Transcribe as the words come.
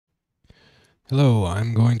Hello,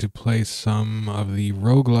 I'm going to play some of the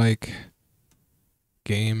roguelike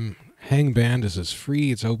game Hengband. This is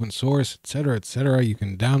free, it's open source, etc., etc. You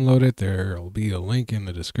can download it. There will be a link in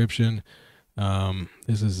the description.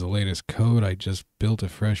 This is the latest code. I just built a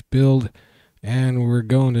fresh build, and we're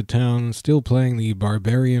going to town, still playing the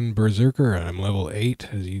Barbarian Berserker. I'm level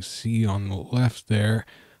 8, as you see on the left there.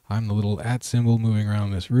 I'm the little @ symbol moving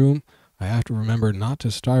around this room. I have to remember not to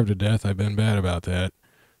starve to death. I've been bad about that.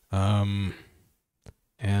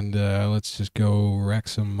 And let's just go wreck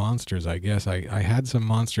some monsters, I guess. I had some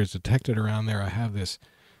monsters detected around there. I have this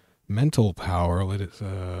mental power. Let it,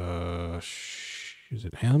 is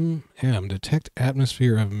it M? M, detect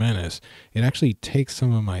atmosphere of menace. It actually takes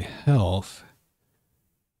some of my health.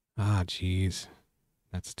 Ah, jeez.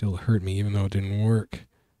 That still hurt me, even though it didn't work.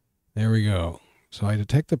 There we go. So I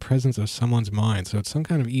detect the presence of someone's mind. So it's some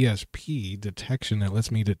kind of ESP detection that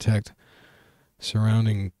lets me detect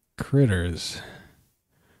surrounding critters.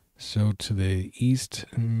 So to the east,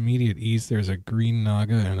 immediate east, there's a green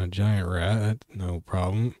naga and a giant rat. No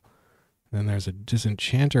problem. Then there's a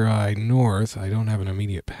disenchanter eye north. I don't have an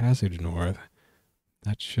immediate passage north.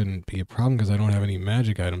 That shouldn't be a problem because I don't have any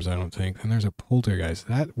magic items, I don't think. And there's a poltergeist.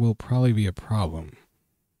 That will probably be a problem.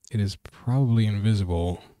 It is probably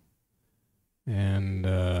invisible. And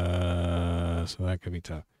so that could be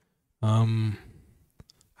tough. I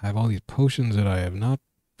have all these potions that I have not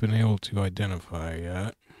been able to identify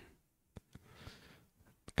yet.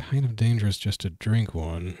 Kind of dangerous just to drink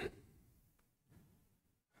one.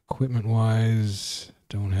 Equipment wise,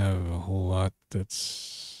 don't have a whole lot I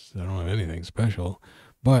don't have anything special,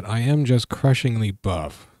 but I am just crushingly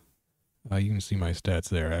buff. You can see my stats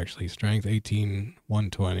there actually. Strength 18,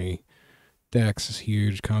 120. Dex is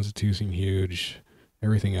huge, Constitution huge,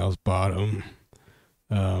 everything else bottom.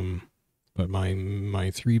 But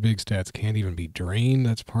my 3 big stats can't even be drained.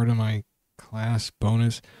 That's part of my class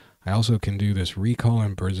bonus. I also can do this recall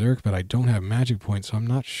and berserk, but I don't have magic points, so I'm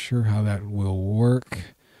not sure how that will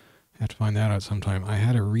work. I have to find that out sometime. I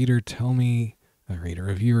had a reviewer,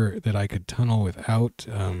 that I could tunnel without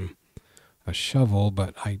a shovel,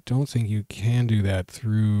 but I don't think you can do that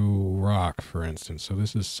through rock, for instance. So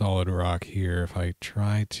this is solid rock here. If I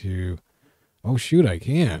try to... Oh, shoot, I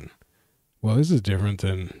can. Well, this is different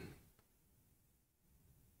than...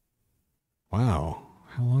 Wow.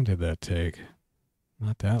 How long did that take?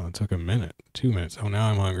 Not that long. It took a minute. 2 minutes. Oh, now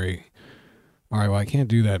I'm hungry. Alright, well, I can't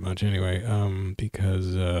do that much anyway,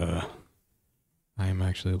 because I'm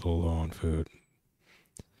actually a little low on food.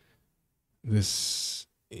 There's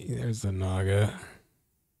the naga.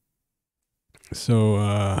 So,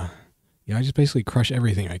 yeah, I just basically crush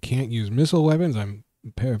everything. I can't use missile weapons. I'm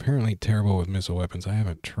apparently terrible with missile weapons. I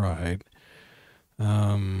haven't tried.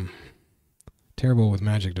 Terrible with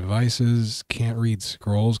magic devices. Can't read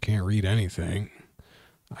scrolls. Can't read anything.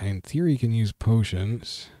 I, in theory, can use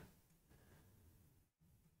potions.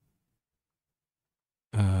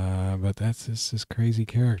 But that's just this crazy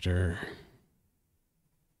character.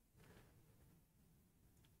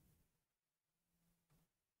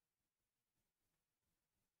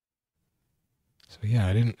 So yeah,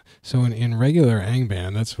 I didn't... So in regular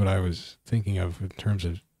Hengband, that's what I was thinking of in terms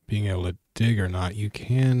of being able to dig or not. You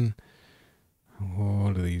can...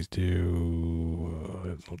 What do these do?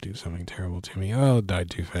 It'll do something terrible to me. Oh, it died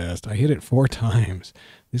too fast. I hit it 4 times.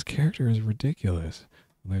 This character is ridiculous.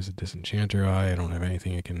 There's a disenchanter eye. I don't have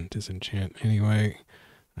anything I can disenchant anyway.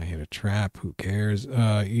 I hit a trap. Who cares?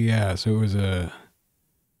 Yeah, so it was a...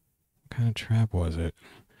 What kind of trap was it?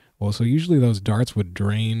 Well, so usually those darts would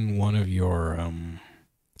drain one of your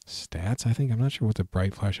stats, I think. I'm not sure what the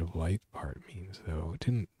bright flash of light part means, though. It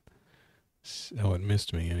didn't... Oh, it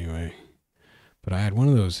missed me anyway. But I had one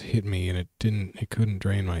of those hit me, and it couldn't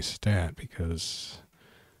drain my stat because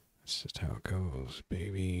that's just how it goes,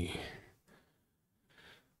 baby.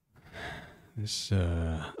 This,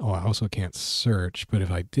 oh, I also can't search, but if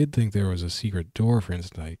I did think there was a secret door, for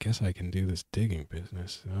instance, I guess I can do this digging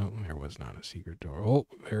business. Oh, there was not a secret door. Oh,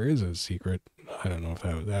 there is a secret. I don't know if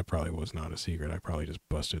that probably was not a secret. I probably just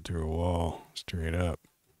busted through a wall straight up.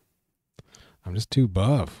 I'm just too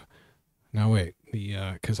buff. Now wait,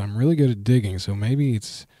 because I'm really good at digging, so maybe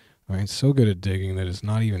it's so good at digging that it's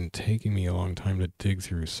not even taking me a long time to dig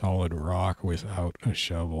through solid rock without a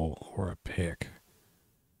shovel or a pick.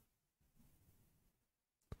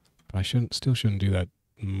 But I still shouldn't do that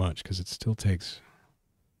much because it still takes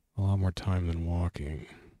a lot more time than walking.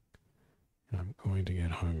 And I'm going to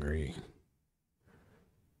get hungry.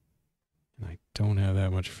 And I don't have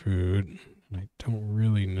that much food. And I don't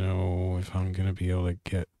really know if I'm going to be able to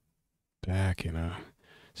get back in a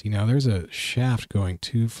See, now there's a shaft going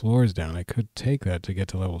 2 floors down. I could take that to get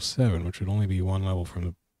to level 7, which would only be 1 level from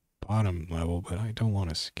the bottom level, but I don't want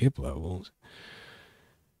to skip levels.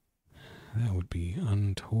 That would be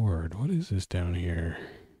untoward. What is this down here?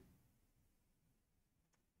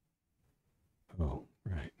 Oh,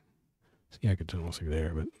 right. See, I could tunnel through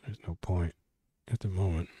there, but there's no point at the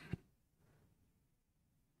moment.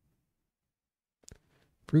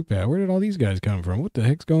 Fruit bat, where did all these guys come from? What the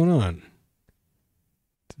heck's going on?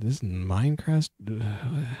 This is Minecraft? What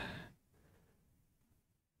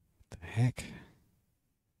the heck?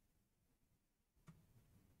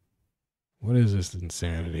 What is this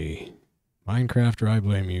insanity? Minecrafter, I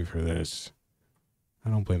blame you for this. I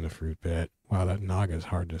don't blame the fruit bat. Wow, that Naga's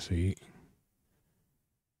hard to see.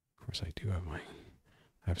 Of course, I do have I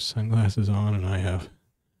have sunglasses on, and I have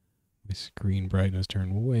my screen brightness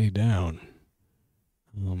turned way down.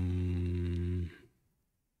 Because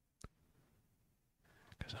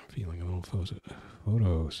I'm feeling a little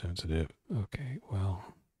photosensitive. Okay,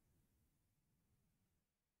 well.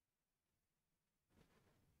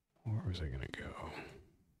 Where was I going to go?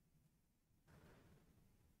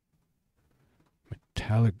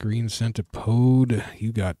 Metallic green centipede.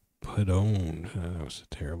 You got put on. That was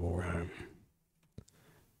a terrible rhyme.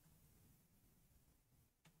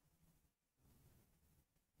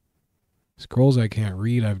 Scrolls I can't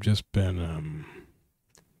read. I've just been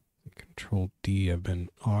Control D. I've been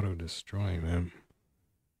auto destroying them.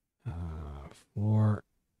 Floor,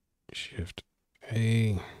 Shift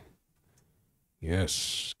A.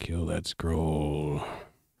 Yes, kill that scroll.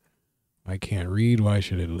 I can't read. Why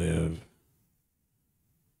should it live?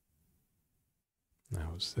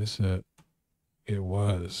 Now, is this a... It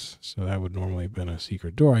was. So that would normally have been a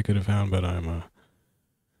secret door I could have found, but I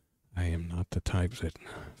am not the type that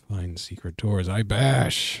finds secret doors. I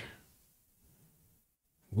bash.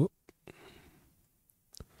 Whoop.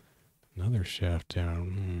 Another shaft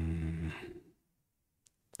down.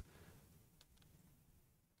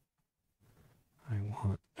 I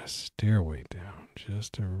want a stairway down.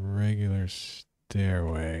 Just a regular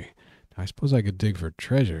stairway. I suppose I could dig for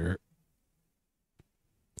treasure.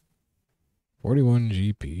 41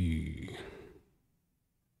 GP.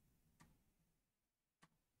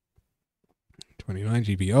 29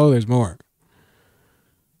 GP. Oh, there's more.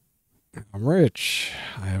 I'm rich.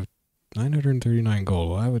 I have 939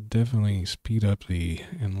 gold. Well, I would definitely speed up the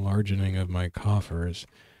enlarging of my coffers.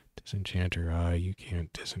 Disenchanter eye. You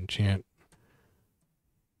can't disenchant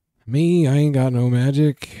me. I ain't got no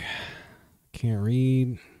magic. Can't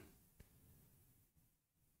read.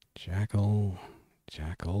 Jackals.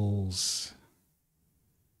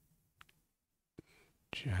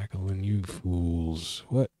 Jackal and you fools.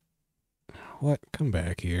 What? Come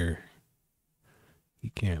back here.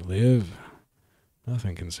 You can't live.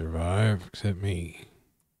 Nothing can survive except me.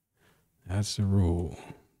 That's the rule.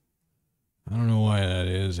 I don't know why that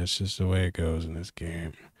is. That's just the way it goes in this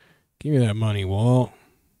game. Give me that money, Wall.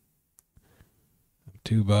 I'm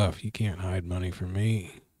too buff. You can't hide money from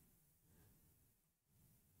me.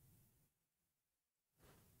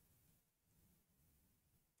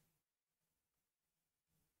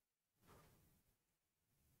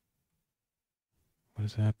 What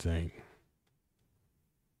is that thing?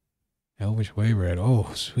 Elvish Waybread.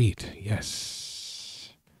 Oh, sweet.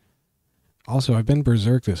 Yes. Also, I've been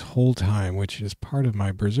Berserk this whole time, which is part of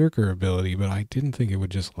my Berserker ability, but I didn't think it would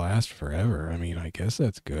just last forever. I mean, I guess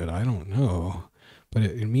that's good. I don't know. But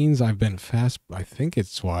it means I've been fast. I think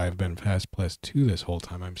it's why I've been fast +2 this whole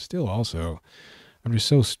time. I'm still also... I'm just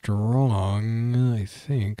so strong, I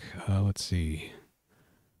think. Let's see.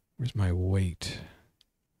 Where's my weight?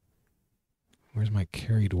 Where's my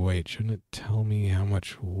carried weight? Shouldn't it tell me how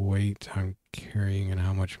much weight I'm carrying and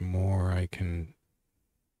how much more I can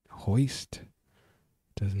hoist? It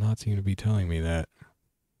does not seem to be telling me that.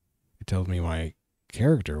 It tells me my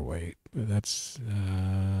character weight, but that's,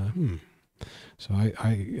 So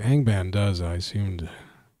Hengband does, I assumed.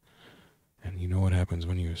 And you know what happens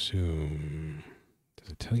when you assume.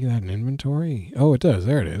 Does it tell you that in inventory? Oh, it does.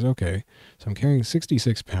 There it is. Okay. So I'm carrying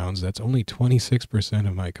 66 pounds. That's only 26%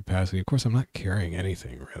 of my capacity. Of course, I'm not carrying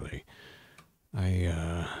anything, really.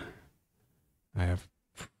 I have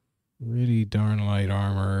pretty darn light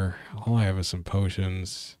armor. All I have is some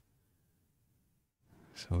potions.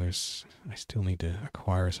 So I still need to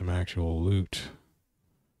acquire some actual loot.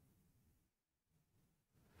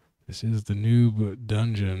 This is the noob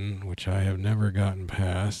dungeon, which I have never gotten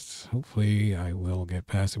past. Hopefully, I will get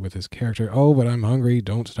past it with this character. Oh, but I'm hungry.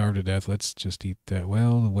 Don't starve to death. Let's just eat that.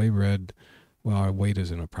 Well, the whey bread. Well, our weight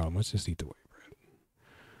isn't a problem. Let's just eat the whey bread.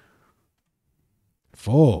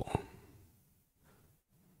 Full.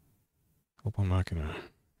 Hope I'm not going to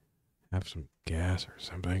Have some gas or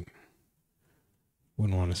something.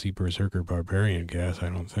 Wouldn't want to see Berserker Barbarian gas, I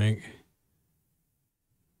don't think.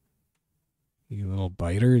 You little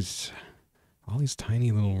biters. All these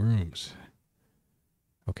tiny little rooms.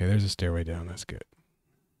 Okay, there's a stairway down. That's good.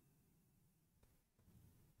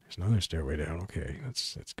 There's another stairway down. Okay,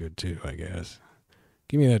 that's good too, I guess.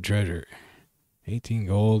 Give me that treasure. 18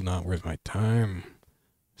 gold, not worth my time.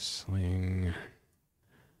 Sling.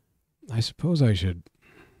 I suppose I should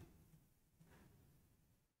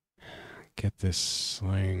get this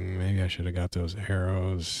sling. Maybe I should have got those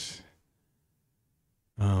arrows.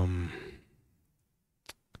 So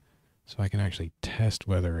I can actually test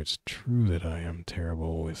whether it's true that I am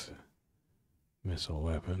terrible with missile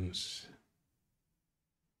weapons.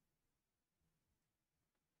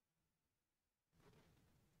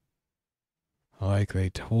 Like they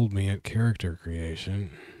told me at character creation.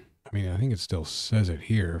 I mean, I think it still says it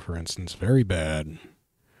here. For instance, very bad.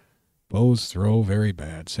 Bows throw, very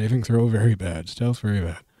bad. Saving throw, very bad. Stealth, very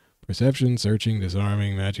bad. Perception, searching,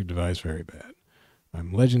 disarming, magic device, very bad.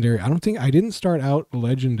 I'm legendary. I didn't start out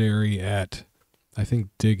legendary at, I think,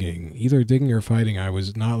 digging. Either digging or fighting, I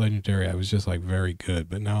was not legendary. I was just like very good.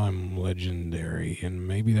 But now I'm legendary. And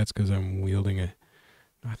maybe that's because I'm wielding a...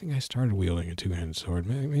 I think I started wielding a two-handed sword.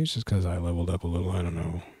 Maybe it's just because I leveled up a little. I don't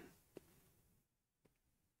know.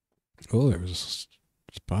 Oh, there was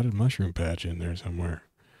a spotted mushroom patch in there somewhere.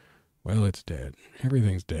 Well, it's dead.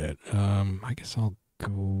 Everything's dead. I guess I'll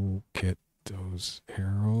go get those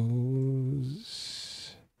arrows.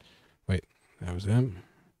 Wait, that was them?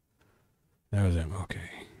 That was them,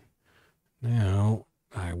 okay. Now,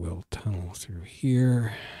 I will tunnel through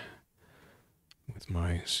here with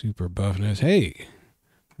my super buffness. Hey!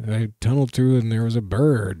 I tunneled through and there was a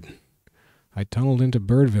bird. I tunneled into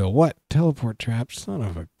Birdville. What? Teleport trap? Son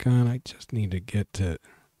of a gun. I just need to get to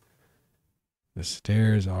the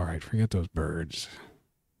stairs. All right, forget those birds.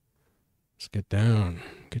 Let's get down.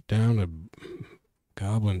 Get down to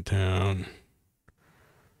Goblin Town.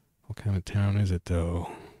 What kind of town is it, though?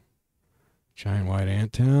 Giant White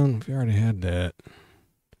Ant Town? We already had that.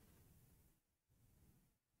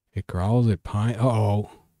 It growls at pine. Uh-oh.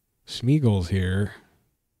 Smeagol's here.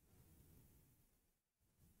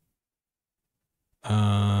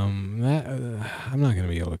 I'm not going to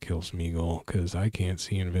be able to kill Smeagol because I can't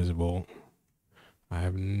see invisible. I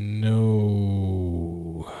have no...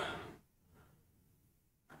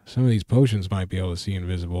 Some of these potions might be able to see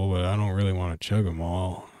invisible, but I don't really want to chug them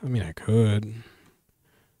all. I mean, I could,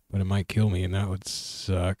 but it might kill me and that would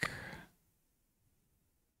suck.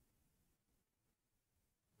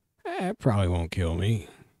 It probably won't kill me.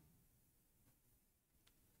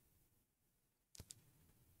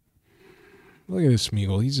 Look at this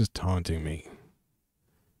Smeagol. He's just taunting me.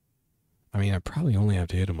 I mean, I probably only have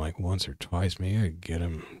to hit him like once or twice. Maybe I could get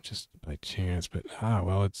him just by chance. But,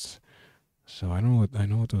 well, it's... So I know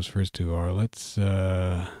what those first two are. Let's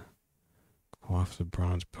quaff the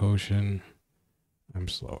bronze potion. I'm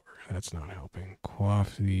slower. That's not helping.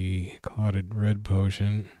 Quaff the clotted red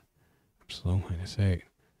potion. I'm slow, -8.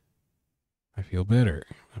 I feel better.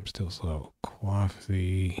 I'm still slow. Quaff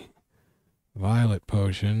the violet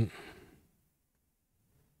potion.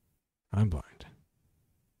 I'm blind.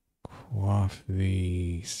 Quaff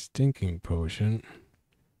the stinking potion.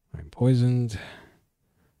 I'm poisoned.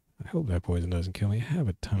 I hope that poison doesn't kill me. I have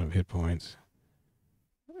a ton of hit points.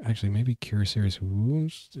 Actually, maybe cure serious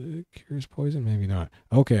wounds. Cures poison? Maybe not.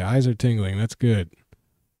 Okay, eyes are tingling. That's good.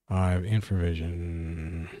 I have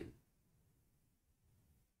infravision.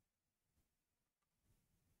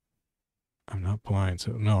 I'm not blind.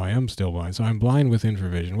 So, no, I am still blind. So I'm blind with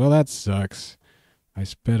infravision. Well, that sucks. I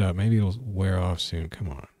sped up. Maybe it'll wear off soon. Come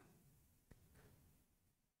on.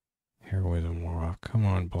 Heroism wore off. Come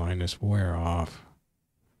on, blindness. Wear off.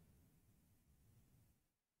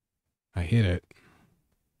 I hit it.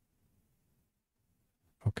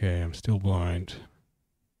 Okay, I'm still blind.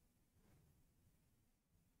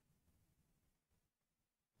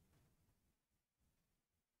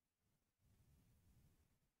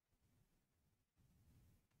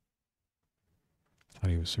 Thought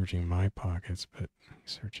he was searching my pockets, but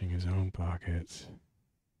he's searching his own pockets.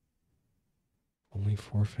 Only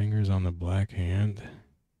 4 fingers on the black hand.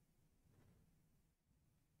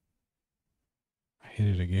 I hit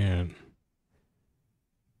it again.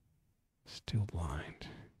 Still blind.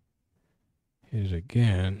 Hit it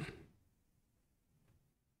again.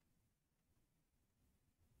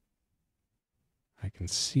 I can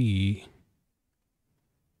see,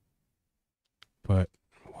 but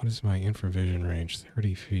what is my infravision range?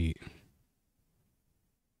 30 feet.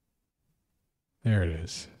 There it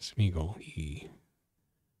is. Smeagol.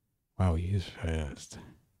 Wow, he is fast.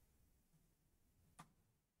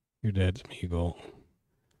 You're dead, Smeagol.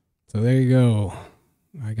 So there you go.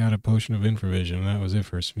 I got a potion of infravision. That was it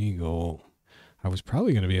for Smeagol. I was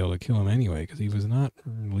probably going to be able to kill him anyway because he was not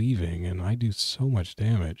leaving, and I do so much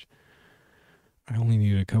damage. I only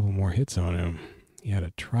needed a couple more hits on him. He had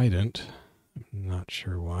a trident. I'm not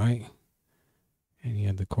sure why. And he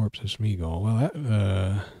had the corpse of Smeagol. Well,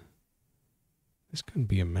 that, this couldn't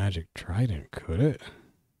be a magic trident, could it?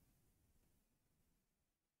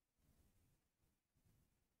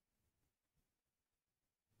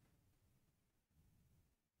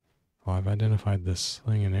 Well, I've identified the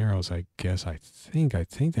sling and arrows, I guess. I think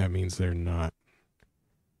that means they're not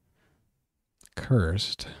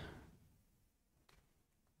cursed.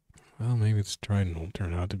 Well, maybe this trident will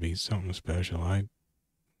turn out to be something special. I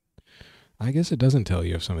guess it doesn't tell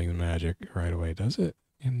you if something's magic right away, does it?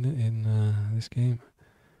 In this game?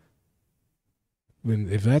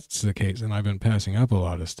 If that's the case, then I've been passing up a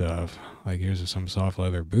lot of stuff. Like, here's some soft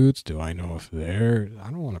leather boots. Do I know if they're...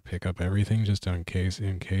 I don't want to pick up everything just in case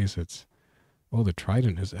it's... Oh, the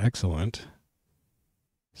trident is excellent.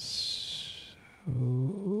 So,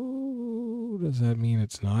 does that mean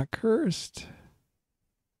it's not cursed?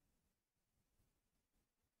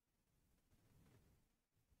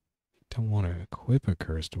 Don't want to equip a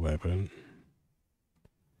cursed weapon.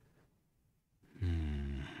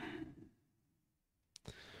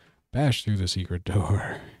 Bash through the secret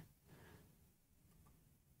door.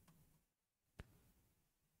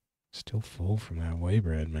 Still full from that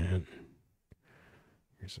waybread, man.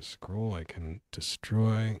 Here's a scroll I can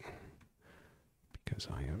destroy because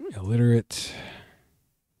I am illiterate.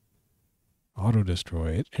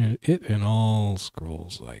 Auto-destroy it. It and all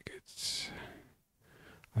scrolls like it's...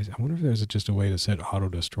 I wonder if there's just a way to set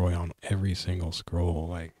auto-destroy on every single scroll,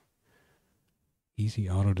 like easy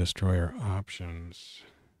auto-destroyer options.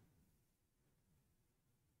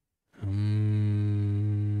 Not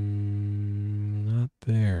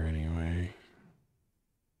there anyway.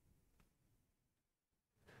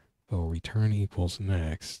 Oh, return equals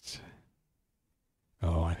next.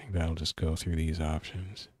 Oh, I think that'll just go through these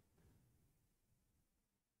options.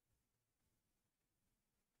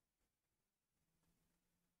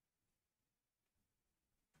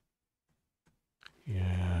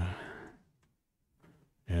 Yeah.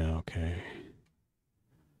 Yeah, okay.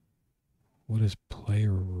 What is play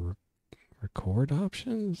record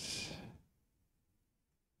options?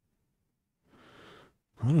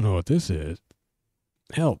 I don't know what this is.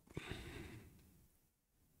 Help.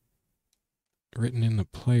 Written in the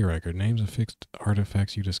play record. Names of fixed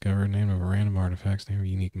artifacts you discover. Name of random artifacts. Name of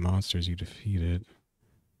unique monsters you defeated.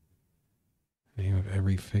 Name of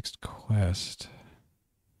every fixed quest.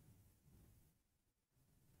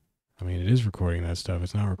 I mean, it is recording that stuff.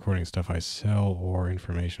 It's not recording stuff I sell or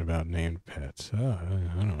information about named pets. I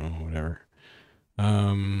don't know, whatever.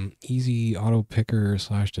 Easy auto picker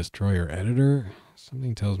 / destroyer editor.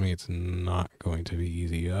 Something tells me it's not going to be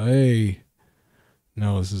easy. Hey,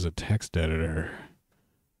 no, this is a text editor.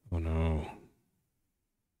 Oh no.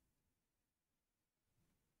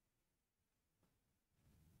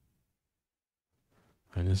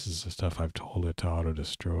 And this is the stuff I've told it to auto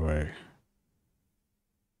destroy.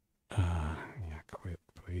 Yeah, quit,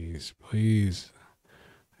 please, please.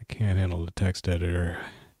 I can't handle the text editor.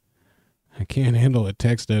 I can't handle a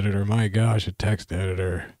text editor. My gosh, a text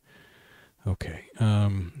editor. Okay.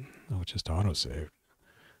 Oh, it just autosaved.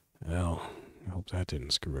 Well, I hope that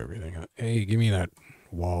didn't screw everything up. Hey, give me that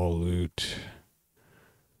wall loot.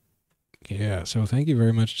 Yeah, so thank you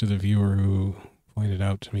very much to the viewer who pointed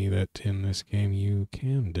out to me that in this game you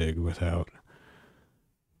can dig without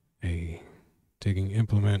a digging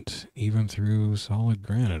implement, even through solid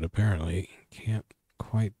granite, apparently. Can't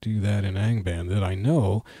quite do that in Hengband that I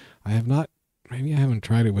know. I have not, maybe I haven't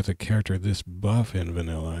tried it with a character this buff in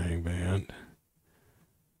vanilla Hengband.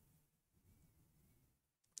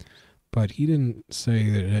 But he didn't say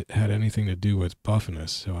that it had anything to do with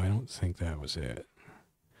buffiness, so I don't think that was it.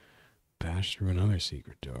 Bash through another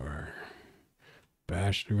secret door.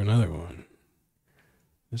 Bash through another one.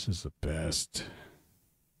 This is the best.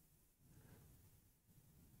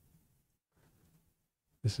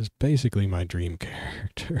 This is basically my dream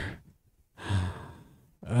character.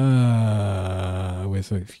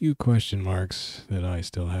 With a few question marks that I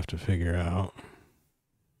still have to figure out.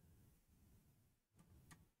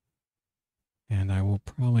 And I will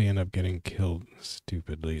probably end up getting killed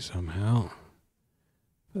stupidly somehow.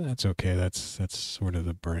 But that's okay. That's sort of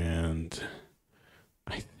the brand,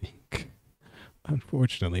 I think.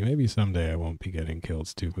 Unfortunately, maybe someday I won't be getting killed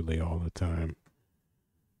stupidly all the time.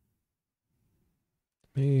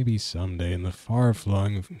 Maybe someday in the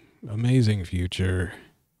far-flung, amazing future.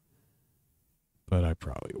 but I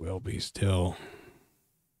probably will be still.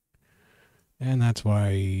 And that's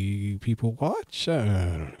why people watch. I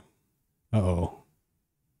don't know. Uh-oh.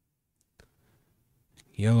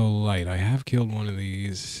 Yellow light. I have killed one of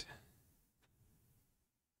these.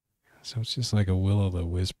 So it's just like a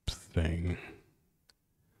will-o'-the-wisp thing.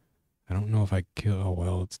 I don't know if I kill... Oh,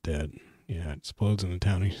 well, it's dead. Yeah, it explodes in a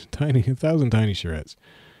tiny, 1,000 tiny shreds.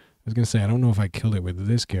 I was going to say, I don't know if I killed it with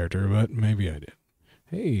this character, but maybe I did.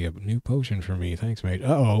 Hey, a new potion for me. Thanks, mate.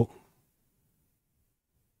 Uh-oh.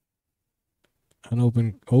 An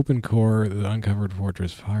open core, the uncovered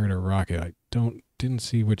fortress fired a rocket. I didn't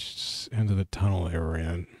see which end of the tunnel they were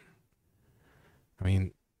in. I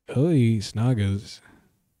mean, oy, Snagas.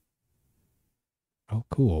 Oh,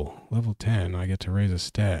 cool. Level 10. I get to raise a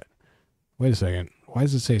stat. Wait a second. Why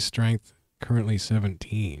does it say strength currently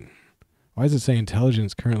 17? Why does it say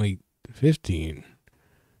intelligence currently 15?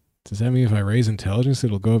 Does that mean if I raise intelligence,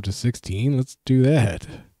 it'll go up to 16? Let's do that.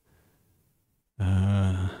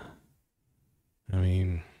 I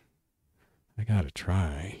mean, I gotta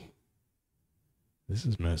try. This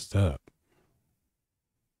is messed up.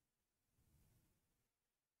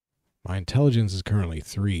 My intelligence is currently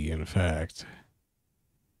 3, in fact.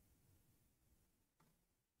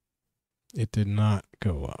 It did not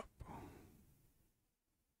go up.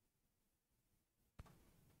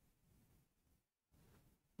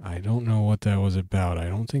 I don't know what that was about. I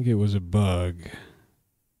don't think it was a bug.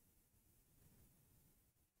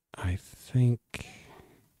 I think...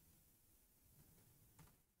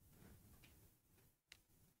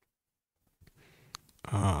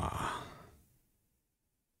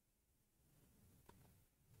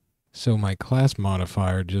 So my class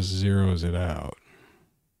modifier just zeroes it out,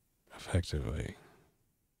 effectively.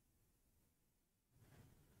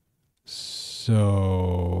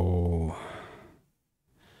 So...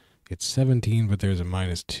 It's 17, but there's a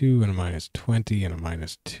 -2 and a -20 and a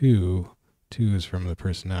 -2. 2 is from the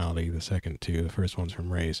personality, the second 2. The first one's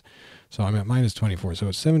from race. So I'm at -24. So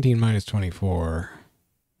it's 17 minus 24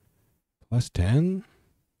 plus 10?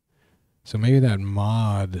 So maybe that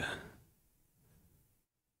mod...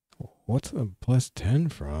 What's the plus 10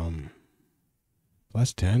 from?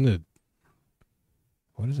 Plus 10 to...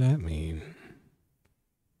 What does that mean?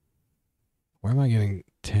 Where am I getting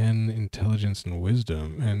 10 intelligence and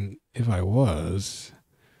wisdom? And if I was...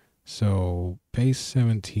 So base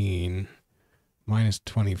 17... minus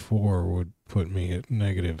 24 would put me at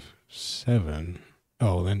 -7.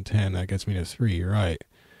 Oh, then 10, that gets me to 3, right.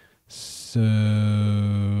 So...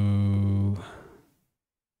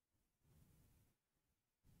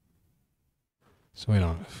 So wait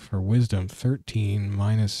on, for wisdom, 13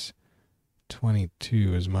 minus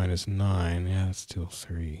 22 is -9. Yeah, that's still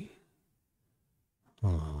 3.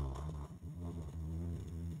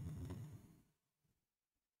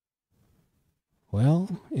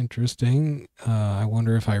 Well, interesting. I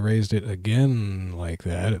wonder if I raised it again like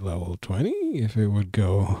that at level 20, if it would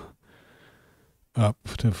go up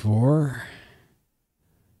to 4.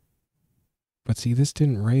 But see, this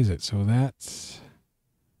didn't raise it, so that's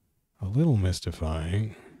a little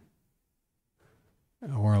mystifying.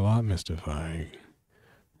 Or a lot mystifying.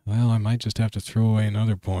 Well, I might just have to throw away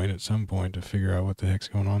another point at some point to figure out what the heck's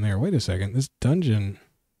going on there. Wait a second, this dungeon...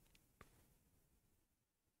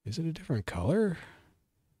 Is it a different color?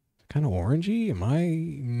 Kind of orangey? Am I...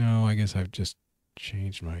 No, I guess I've just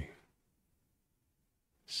changed my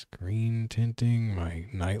screen tinting, my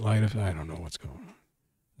nightlight. I don't know what's going on.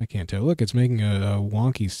 I can't tell. Look, it's making a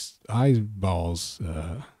wonky eyeballs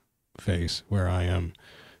face where I am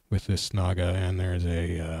with this Snaga, and there's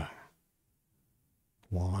a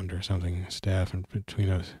wand or something, staff in between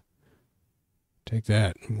us. Take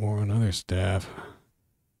that. More another staff.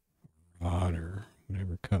 Rod or...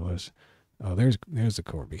 whatever cutlass. Oh, there's the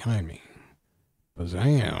core behind me.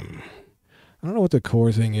 Bazam. I don't know what the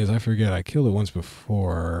core thing is. I forget. I killed it once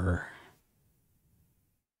before.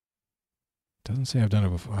 Doesn't say I've done it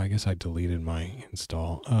before. I guess I deleted my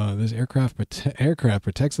install. This aircraft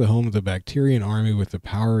protects the home of the Bacterian army with the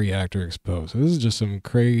power reactor exposed. So this is just some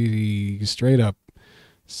crazy, straight up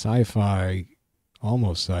sci-fi,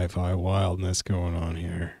 almost sci-fi wildness going on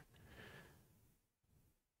here.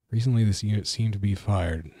 Recently, this unit seemed to be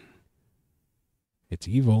fired. It's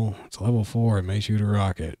evil. It's level 4. It may shoot a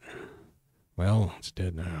rocket. Well, it's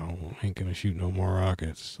dead now. Ain't gonna shoot no more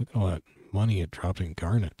rockets. Look at all that money it dropped in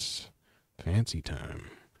garnets. Fancy time.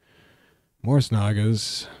 More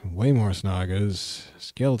Snagas. Way more Snagas.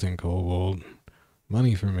 Skeleton kobold.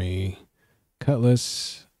 Money for me.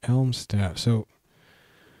 Cutlass. Elm staff. So...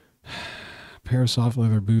 pair of soft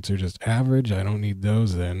leather boots are just average. I don't need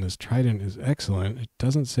those then. This trident is excellent. It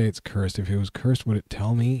doesn't say it's cursed. If it was cursed, would it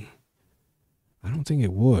tell me? I don't think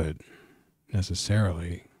it would,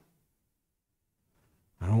 necessarily.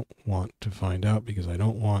 I don't want to find out because I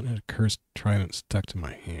don't want a cursed trident stuck to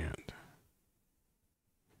my hand.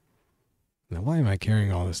 Now, why am I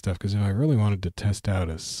carrying all this stuff? Because if I really wanted to test out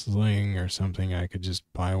a sling or something, I could just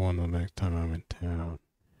buy one the next time I'm in town.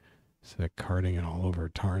 Instead of carting it all over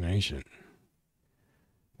Tarnation.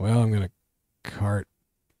 Well, I'm going to cart...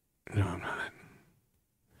 No, I'm not.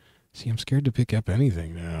 See, I'm scared to pick up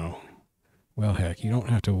anything now. Well, heck, you don't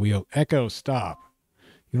have to wield... Echo, stop!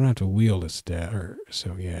 You don't have to wield a stat,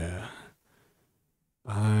 so yeah.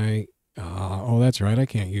 Oh, that's right, I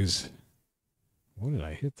can't use... What did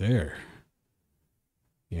I hit there?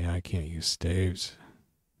 Yeah, I can't use staves.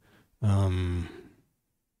 Now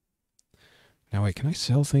wait, can I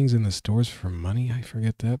sell things in the stores for money? I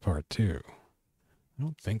forget that part too. I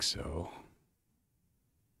don't think so.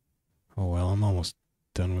 Oh well, I'm almost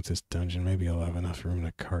done with this dungeon. Maybe I'll have enough room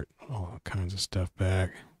to cart all kinds of stuff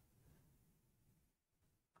back.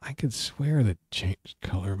 I could swear that changed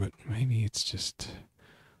color, but maybe it's just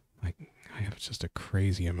like I have just a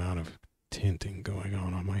crazy amount of tinting going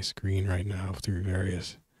on my screen right now through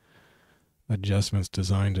various adjustments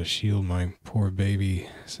designed to shield my poor baby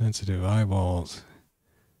sensitive eyeballs.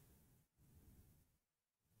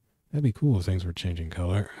 That'd be cool if things were changing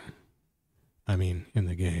color. I mean, in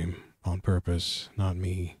the game, on purpose, not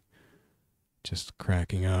me just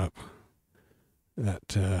cracking up.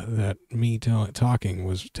 That me talking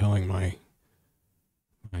was telling my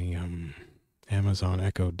Amazon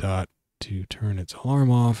Echo Dot to turn its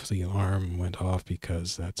alarm off. The alarm went off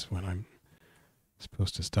because that's when I'm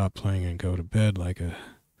supposed to stop playing and go to bed like a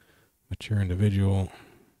mature individual.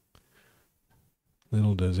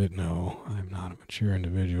 Little does it know, I'm not a mature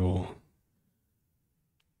individual.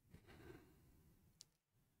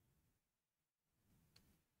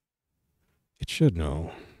 It should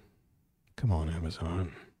know. Come on,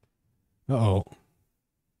 Amazon. Uh-oh.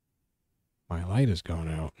 My light has gone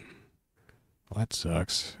out. Well, that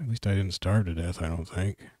sucks. At least I didn't starve to death, I don't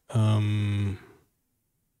think.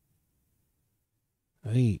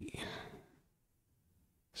 Hey.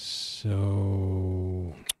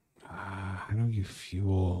 So, how do you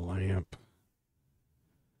fuel a lamp?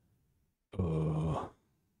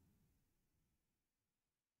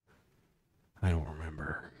 I don't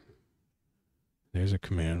remember. There's a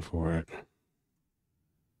command for it.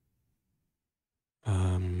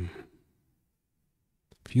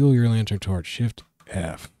 Fuel your lantern torch. Shift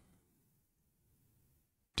F.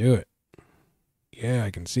 Do it. Yeah,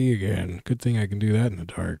 I can see again. Good thing I can do that in the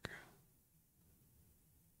dark.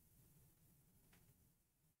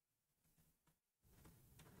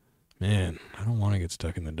 Man, I don't want to get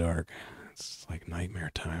stuck in the dark. It's like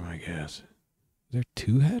nightmare time, I guess. Is there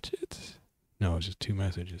 2 hatchets? No, it's just 2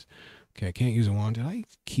 messages. Okay, I can't use a wand. Did I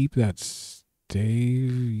keep that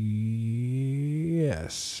stave?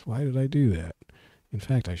 Yes. Why did I do that? In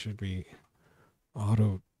fact, I should be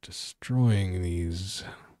auto-destroying these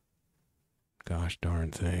gosh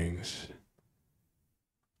darn things.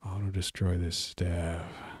 Auto-destroy this staff.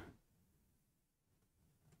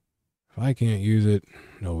 If I can't use it,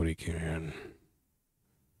 nobody can.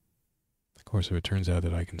 Of course, if it turns out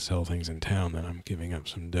that I can sell things in town, then I'm giving up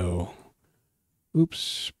some dough.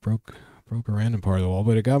 Oops, broke a random part of the wall,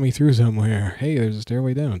 but it got me through somewhere. Hey, there's a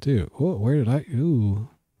stairway down, too. Whoa, where did I... Ooh.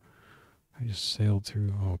 I just sailed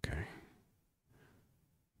through. Okay.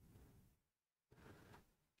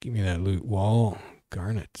 Give me that loot wall.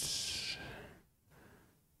 Garnets.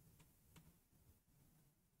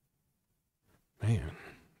 Man,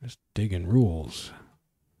 just digging rules.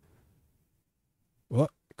 What?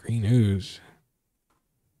 Green ooze.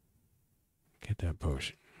 Get that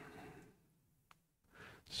potion.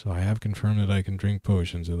 So I have confirmed that I can drink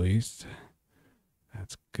potions at least.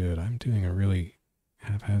 That's good. I'm doing a really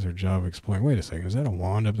haphazard job exploring. Wait a second. Is that a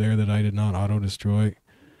wand up there that I did not auto-destroy?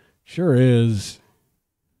 Sure is.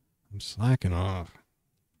 I'm slacking off.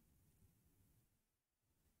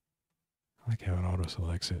 I like how it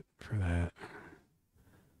auto-selects it for that.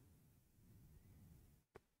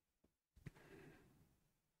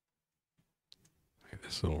 Look at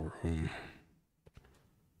this little room.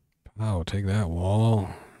 Oh, take that, wall.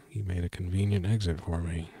 You made a convenient exit for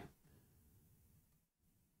me.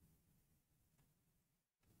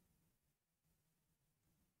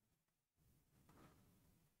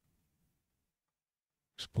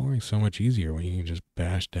 Exploring's so much easier when you can just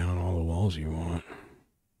bash down all the walls you want.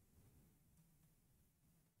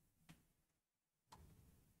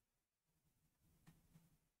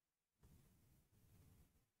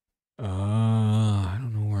 I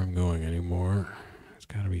don't know where I'm going anymore. There's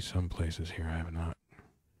got to be some places here I have not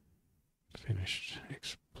finished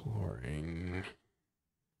exploring. Exploring.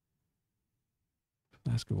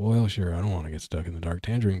 Flask of oil, sure. I don't want to get stuck in the dark.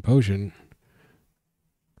 Tangerine potion.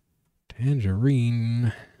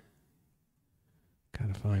 Tangerine.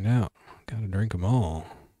 Gotta find out. Gotta drink them all.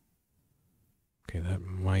 Okay, that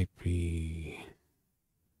might be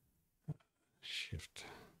Shift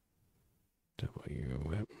W.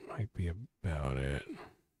 That might be about it.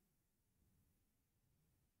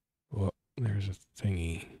 Well, there's a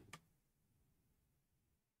thingy.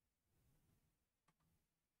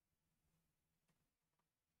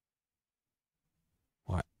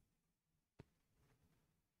 What?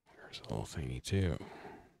 There's a little thingy too.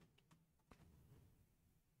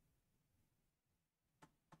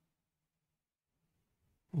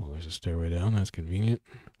 Oh, there's a stairway down. That's convenient.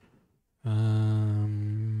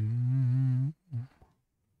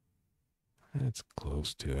 That's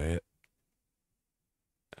close to it.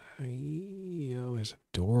 Oh, there's a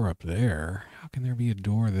door up there. How can there be a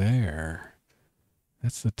door there?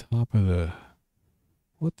 That's the top of the...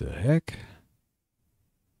 What the heck?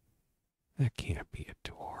 That can't be a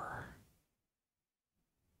door.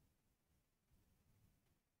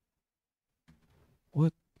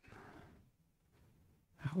 What?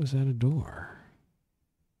 How is that a door?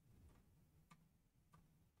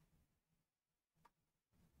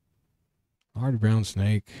 Hard brown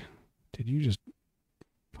snake. Did you just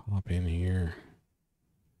pop in here?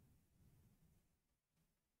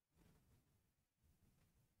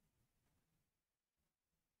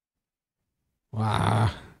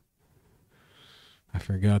 Wow. I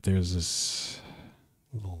forgot there's this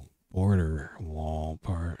little border wall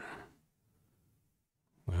part.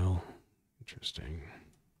 Well, interesting.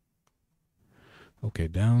 Okay,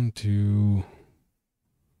 down to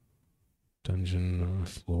dungeon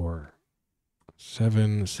floor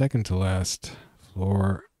 7, second to last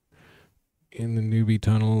floor in the newbie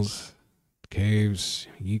tunnels, caves,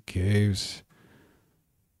 Yeek caves.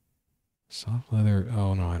 Soft leather.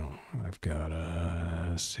 Oh, no, I don't. I've got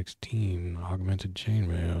a 16 augmented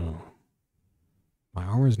chainmail. My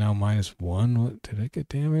armor is now -1. What, did it get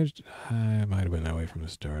damaged? It might have been that way from the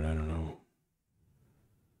start. I don't know.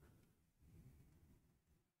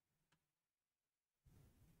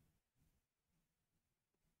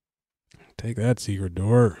 Take that, secret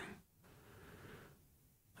door.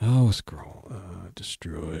 Oh, scroll.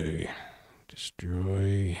 Destroy.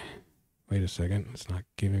 Destroy. Wait a second. It's not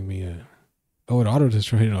giving me a... Oh, it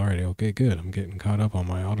auto-destroyed it already. Okay, good. I'm getting caught up on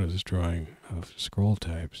my auto-destroying of scroll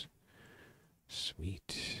types.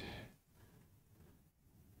 Sweet.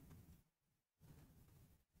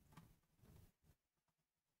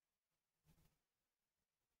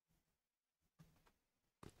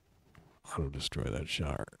 Auto-destroy that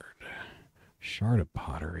shard. Shard of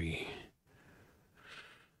pottery.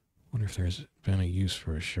 Wonder if there's been a use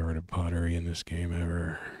for a shard of pottery in this game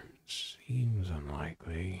ever. Seems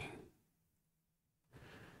unlikely.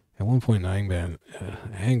 At one point in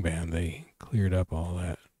Hengband, they cleared up all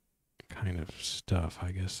that kind of stuff.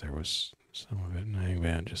 I guess there was some of it in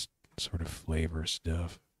Hengband, just sort of flavor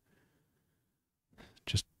stuff.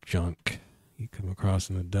 Just junk you come across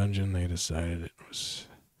in the dungeon. They decided it was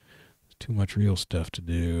too much real stuff to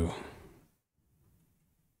do.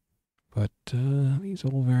 But these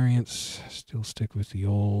old variants still stick with the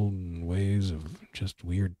old ways of just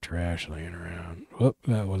weird trash laying around. Whoop,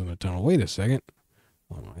 that wasn't a tunnel. Wait a second.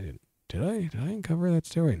 Oh, no, I didn't. Did I? Did I uncover that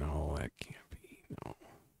stairway? No, that can't be. No.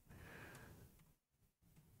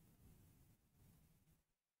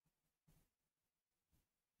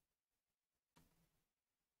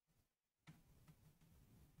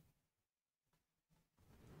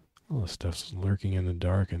 All the stuff's lurking in the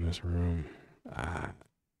dark in this room.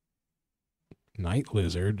 Night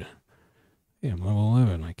lizard. Yeah, I'm level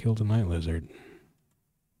 11. I killed a night lizard.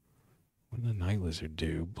 What did the night lizard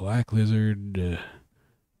do? Black lizard,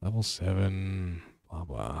 level 7, blah,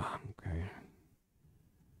 blah. Okay.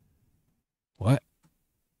 What?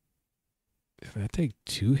 Did that take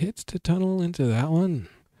 2 hits to tunnel into that one?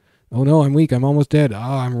 Oh no, I'm weak. I'm almost dead.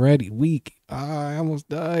 Ah, I'm ready. Weak. Ah, I almost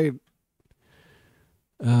died.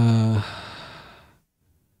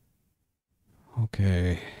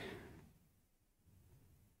 Okay.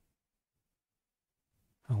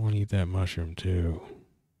 I want to eat that mushroom too.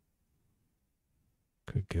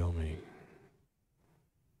 Could kill me.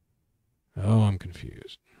 Oh, I'm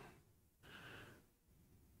confused.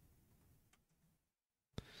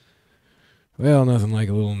 Well, nothing like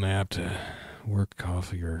a little nap to work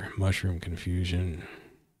off your mushroom confusion.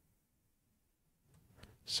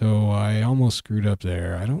 So I almost screwed up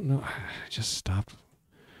there. I don't know. I just stopped.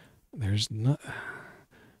 There's not.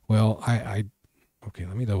 Well, okay,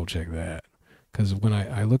 let me double check that. Because when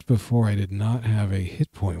I looked before, I did not have a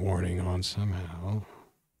hit point warning on somehow.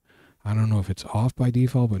 I don't know if it's off by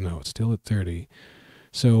default, but no, it's still at 30.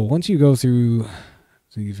 So once you go through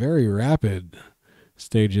the very rapid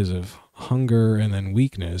stages of hunger and then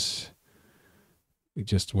weakness,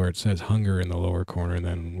 just where it says hunger in the lower corner and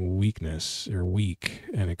then weakness or weak,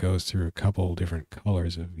 and it goes through a couple different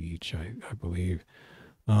colors of each, I believe.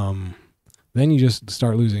 Then you just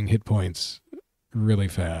start losing hit points really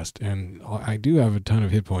fast. And I do have a ton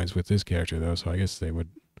of hit points with this character, though, so I guess they would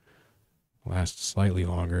last slightly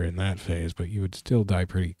longer in that phase, but you would still die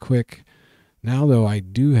pretty quick. Now, though, I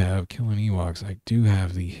do have killing Ewoks. I do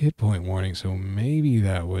have the hit point warning, so maybe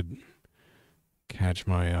that would catch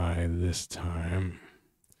my eye this time.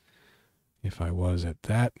 If I was at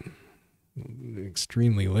that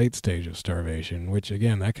extremely late stage of starvation, which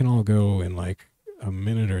again, that can all go in like a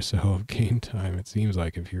minute or so of game time, it seems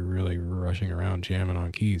like, if you're really rushing around jamming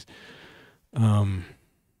on keys.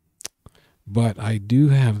 But I do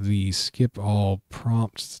have the skip all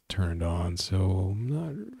prompts turned on, so I'm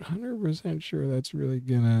not 100% sure that's really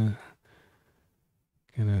gonna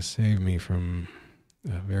save me from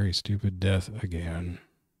a very stupid death again.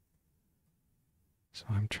 So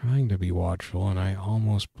I'm trying to be watchful, and I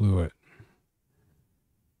almost blew it.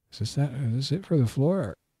 Is this it for the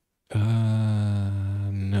floor?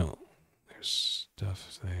 No. There's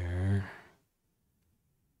stuff there.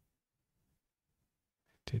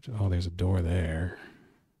 Oh, there's a door there.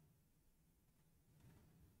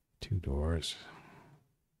 2 doors.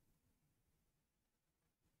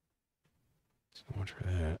 So much for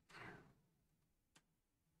that.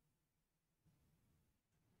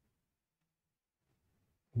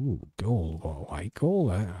 Ooh, gold. Well, white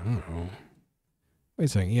gold? I don't know. Wait a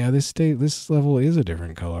second. Yeah, this level is a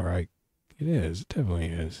different color. It is. It definitely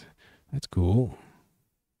is. That's cool.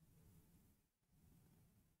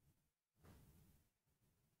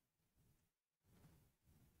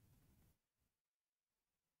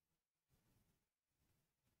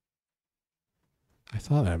 I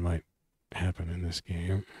thought that might happen in this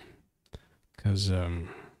game. Because,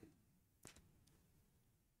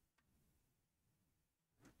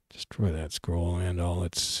 destroy that scroll and all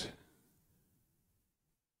its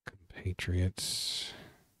compatriots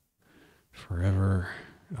forever.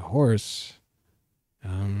 A horse.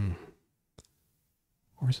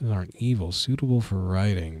 Horses aren't evil, suitable for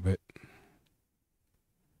riding, but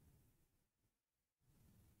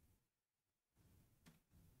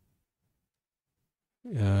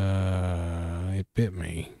it bit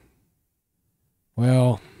me.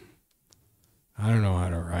 Well, I don't know how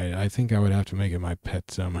to ride it. I think I would have to make it my pet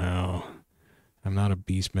somehow. I'm not a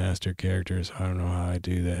Beastmaster character, so I don't know how I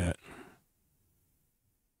do that.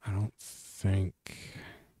 I don't think...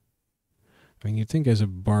 I mean, you'd think as a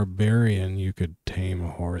barbarian you could tame a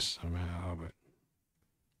horse somehow, but...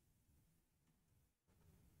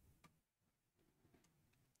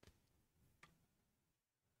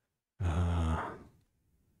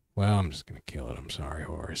 well, I'm just gonna kill it. I'm sorry,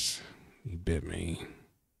 horse. You bit me.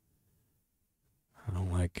 I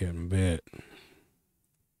don't like getting bit.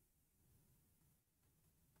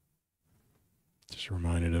 Just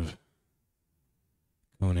reminded of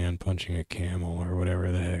Conan punching a camel or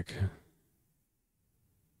whatever the heck.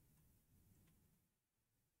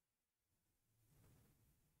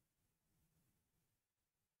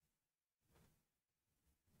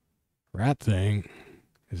 Rat thing.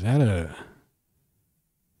 Is that a...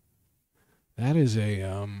 That is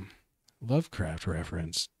a Lovecraft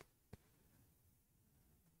reference.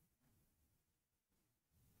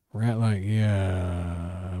 Rat-like,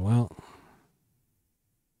 yeah. Well,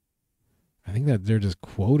 I think that they're just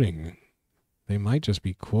quoting. They might just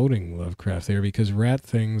be quoting Lovecraft there, because rat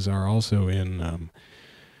things are also in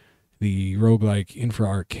the roguelike Infra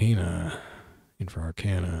Arcana.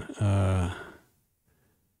 I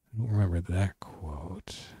don't remember that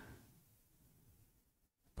quote.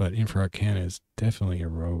 But Infra Arcana is definitely a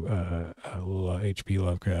H.P.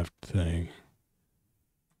 Lovecraft thing.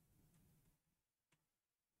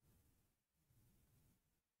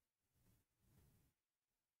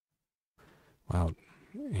 Wow,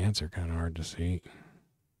 ants are kind of hard to see.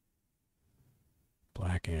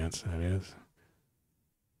 Black ants, that is.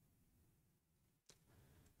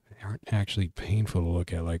 They aren't actually painful to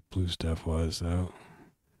look at like blue stuff was, though.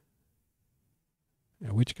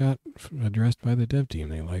 Which got addressed by the dev team.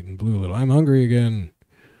 They lightened blue a little. I'm hungry again.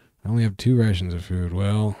 I only have 2 rations of food.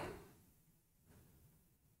 Well,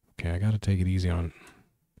 okay, I gotta take it easy on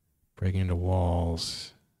breaking into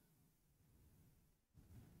walls.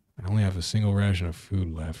 I only have a single ration of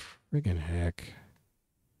food left. Friggin' heck.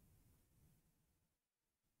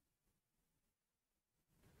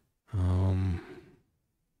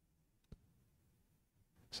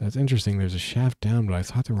 So that's interesting. There's a shaft down, but I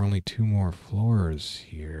thought there were only 2 more floors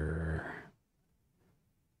here.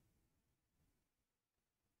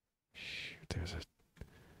 Shoot, there's a...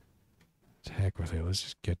 Heck with it. Let's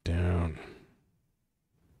just get down.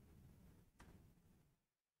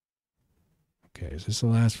 Okay, is this the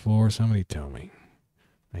last floor? Somebody tell me.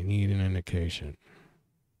 I need an indication.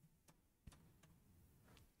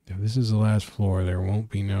 If this is the last floor, there won't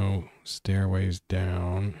be no stairways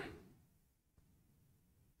down.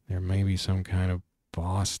 There may be some kind of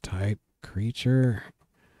boss type creature.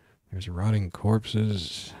 There's rotting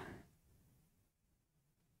corpses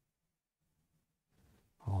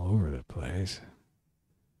all over the place.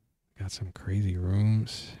 Got some crazy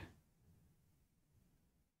rooms.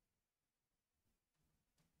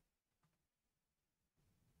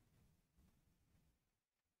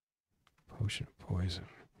 Potion of poison.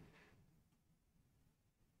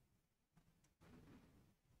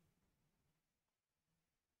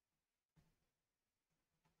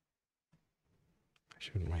 I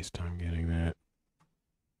shouldn't waste time getting that.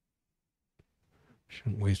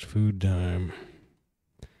 Shouldn't waste food time.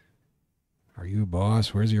 Are you a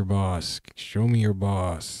boss? Where's your boss? Show me your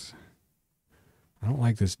boss. I don't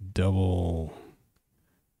like this double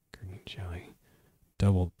green jelly.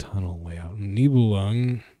 Double tunnel layout.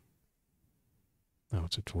 Nibelung. Oh,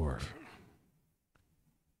 it's a dwarf.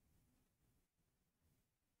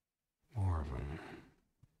 More of them.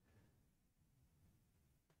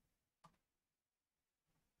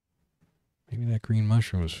 Maybe that green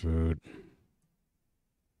mushroom was food.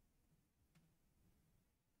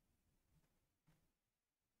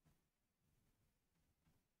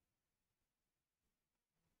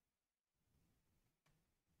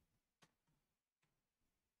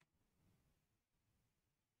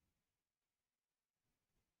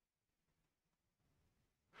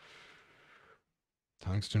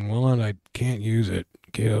 Tungsten walnut, I can't use it.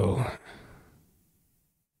 Kill.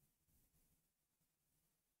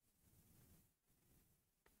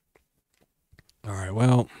 Alright,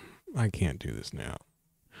 well, I can't do this now.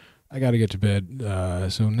 I gotta get to bed.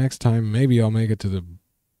 So next time, maybe I'll make it to the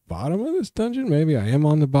bottom of this dungeon. Maybe I am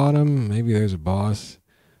on the bottom. Maybe there's a boss.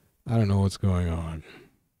 I don't know what's going on.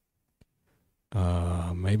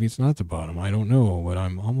 Maybe it's not the bottom. I don't know, but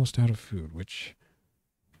I'm almost out of food, which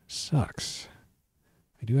sucks.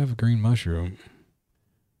 I do have a green mushroom.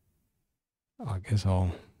 I guess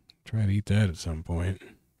I'll try to eat that at some point.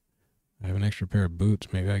 I have an extra pair of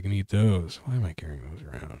boots. Maybe I can eat those. Why am I carrying those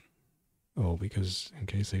around? Oh, because in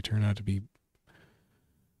case they turn out to be...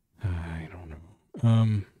 I don't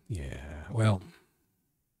know. Yeah, well...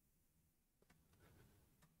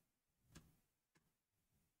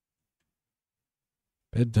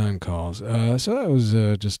 Bedtime calls. So that was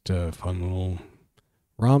just a fun little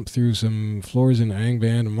romp through some floors in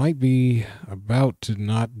Hengband. Might be about to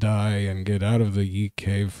not die and get out of the Yeek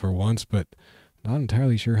cave for once, but not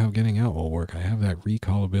entirely sure how getting out will work. I have that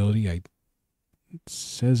recall ability. It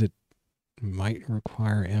says it might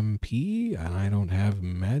require MP, and I don't have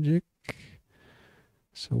magic.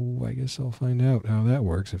 So I guess I'll find out how that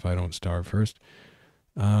works if I don't starve first.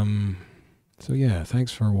 So yeah,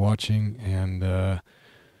 thanks for watching, and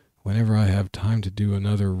whenever I have time to do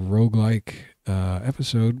another roguelike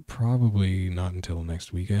episode, probably not until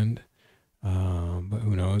next weekend, but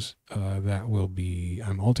who knows, that will be,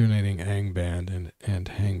 I'm alternating Hengband and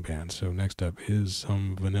Hengband, so next up is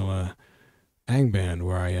some vanilla Hengband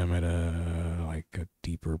where I am at a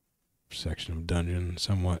deeper section of dungeon,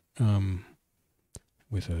 somewhat,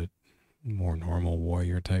 with a more normal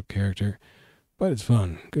warrior type character, but it's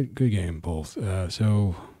fun, good game, both,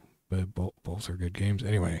 but both are good games.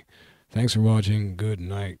 Anyway, thanks for watching, good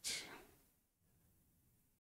night.